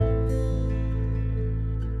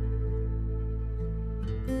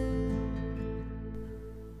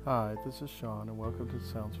Hi, this is Sean, and welcome to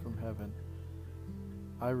Sounds from Heaven.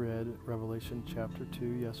 I read Revelation chapter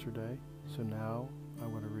 2 yesterday, so now I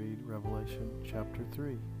want to read Revelation chapter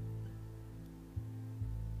 3.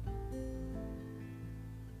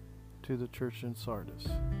 To the church in Sardis.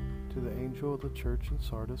 To the angel of the church in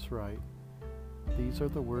Sardis write, These are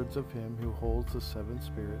the words of him who holds the seven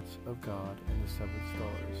spirits of God and the seven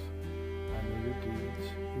stars. I know your deeds.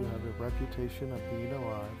 You have a reputation of being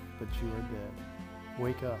alive, but you are dead.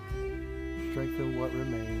 Wake up, strengthen what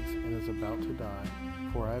remains and is about to die,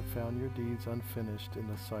 for I have found your deeds unfinished in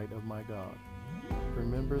the sight of my God.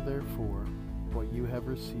 Remember therefore what you have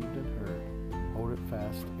received and heard, hold it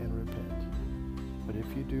fast and repent. But if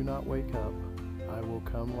you do not wake up, I will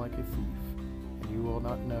come like a thief, and you will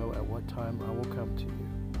not know at what time I will come to you.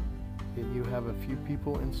 Yet you have a few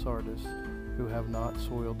people in Sardis who have not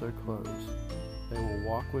soiled their clothes. They will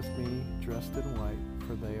walk with me dressed in white,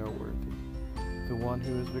 for they are worthy. The one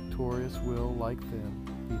who is victorious will, like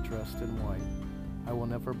them, be dressed in white. I will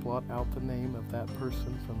never blot out the name of that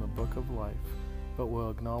person from the book of life, but will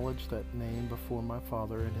acknowledge that name before my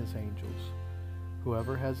Father and his angels.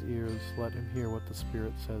 Whoever has ears, let him hear what the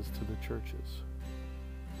Spirit says to the churches.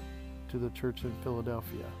 To the church in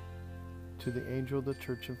Philadelphia. To the angel of the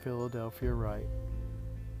church in Philadelphia write,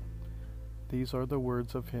 These are the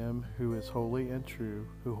words of him who is holy and true,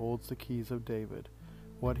 who holds the keys of David.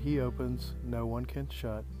 What he opens, no one can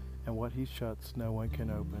shut, and what he shuts, no one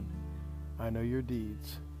can open. I know your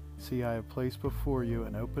deeds. See, I have placed before you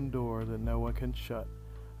an open door that no one can shut.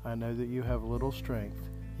 I know that you have little strength,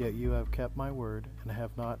 yet you have kept my word, and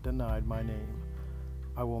have not denied my name.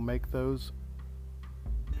 I will make those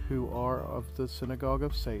who are of the synagogue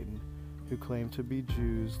of Satan, who claim to be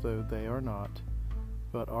Jews, though they are not,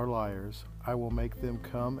 but are liars, I will make them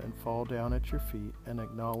come and fall down at your feet, and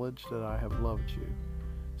acknowledge that I have loved you.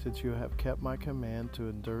 Since you have kept my command to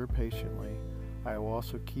endure patiently, I will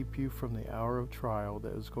also keep you from the hour of trial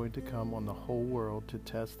that is going to come on the whole world to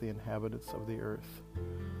test the inhabitants of the earth.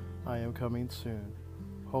 I am coming soon.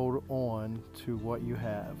 Hold on to what you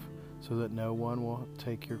have, so that no one will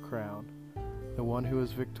take your crown. The one who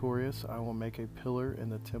is victorious I will make a pillar in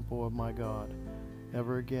the temple of my God.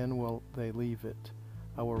 Never again will they leave it.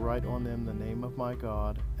 I will write on them the name of my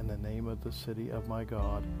God and the name of the city of my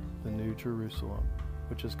God, the New Jerusalem,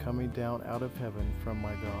 which is coming down out of heaven from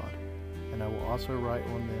my God. And I will also write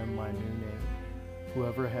on them my new name.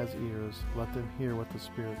 Whoever has ears, let them hear what the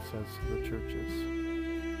Spirit says to the churches.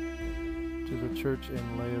 To the church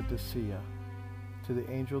in Laodicea. To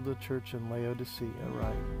the angel of the church in Laodicea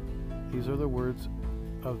write, These are the words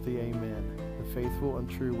of the Amen, the faithful and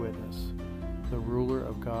true witness, the ruler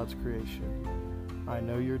of God's creation. I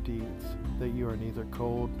know your deeds, that you are neither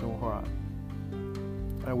cold nor hot.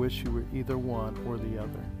 I wish you were either one or the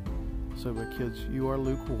other. So because you are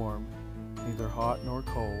lukewarm, neither hot nor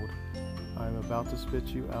cold, I am about to spit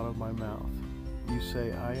you out of my mouth. You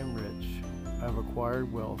say, I am rich, I have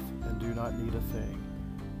acquired wealth, and do not need a thing.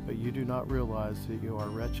 But you do not realize that you are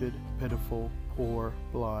wretched, pitiful, poor,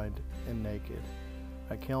 blind, and naked.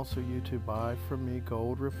 I counsel you to buy from me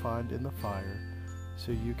gold refined in the fire,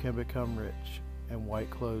 so you can become rich, and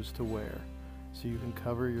white clothes to wear, so you can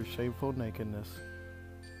cover your shameful nakedness,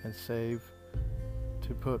 and save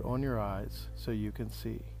to put on your eyes, so you can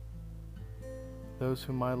see. Those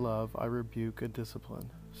whom I love I rebuke and discipline,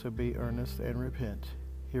 so be earnest and repent.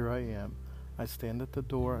 Here I am. I stand at the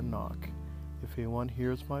door and knock. If anyone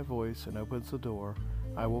hears my voice and opens the door,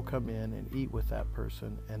 I will come in and eat with that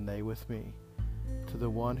person, and they with me. To the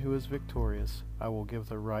one who is victorious, I will give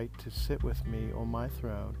the right to sit with me on my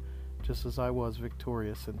throne, just as I was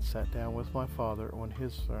victorious and sat down with my Father on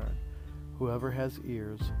his throne. Whoever has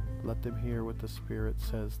ears, let them hear what the Spirit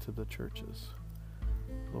says to the churches.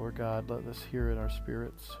 Lord God, let us hear in our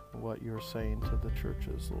spirits what you're saying to the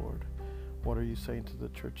churches, Lord. What are you saying to the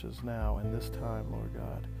churches now in this time, Lord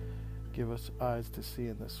God? Give us eyes to see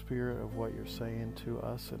in the spirit of what you're saying to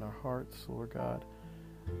us in our hearts, Lord God.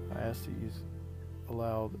 I ask that you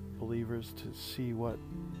allow believers to see what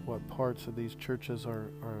parts of these churches are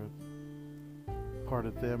part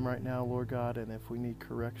of them right now, Lord God, and if we need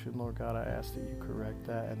correction, Lord God, I ask that you correct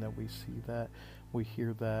that, and that we see that, we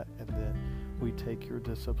hear that, and that we take your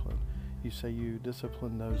discipline. You say you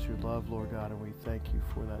discipline those you love, Lord God, and we thank you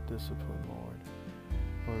for that discipline, Lord.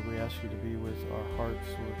 Lord, we ask you to be with our hearts,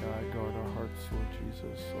 Lord God. Guard our hearts, Lord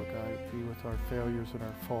Jesus. Lord God, be with our failures and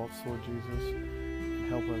our faults, Lord Jesus, and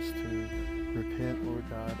help us to repent, Lord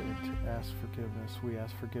God, and to ask forgiveness. We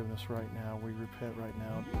ask forgiveness right now. We repent right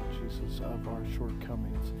now, Lord Jesus, of our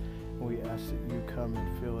shortcomings. And we ask that you come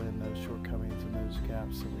and fill in those shortcomings and those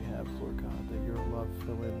gaps that we have, Lord God, that your love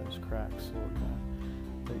fill in those cracks, Lord God,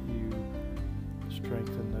 that you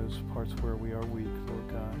strengthen those parts where we are weak, Lord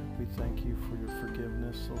God. We thank you for your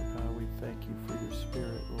forgiveness, Lord God. We thank you for your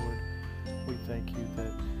Spirit, Lord. We thank you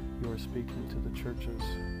that you are speaking to the churches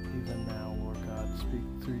even now, Lord God. Speak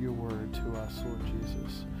through your word to us, Lord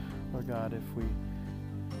Jesus. Lord God, if we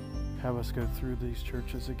have us go through these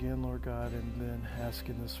churches again, Lord God, and then ask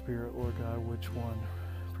in the Spirit, Lord God, which one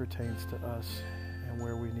pertains to us and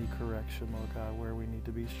where we need correction, Lord God, where we need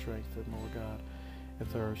to be strengthened, Lord God.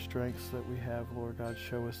 If there are strengths that we have, Lord God,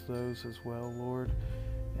 show us those as well, Lord,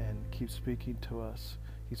 and keep speaking to us.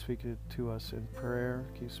 Keep speaking to us in prayer,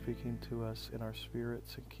 keep speaking to us in our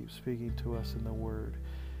spirits, and keep speaking to us in the Word.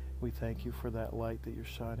 We thank you for that light that you're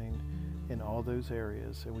shining in all those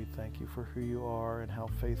areas, and we thank you for who you are and how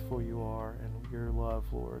faithful you are and your love,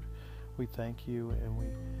 Lord. We thank you and we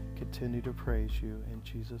continue to praise you. In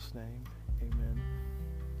Jesus' name, amen.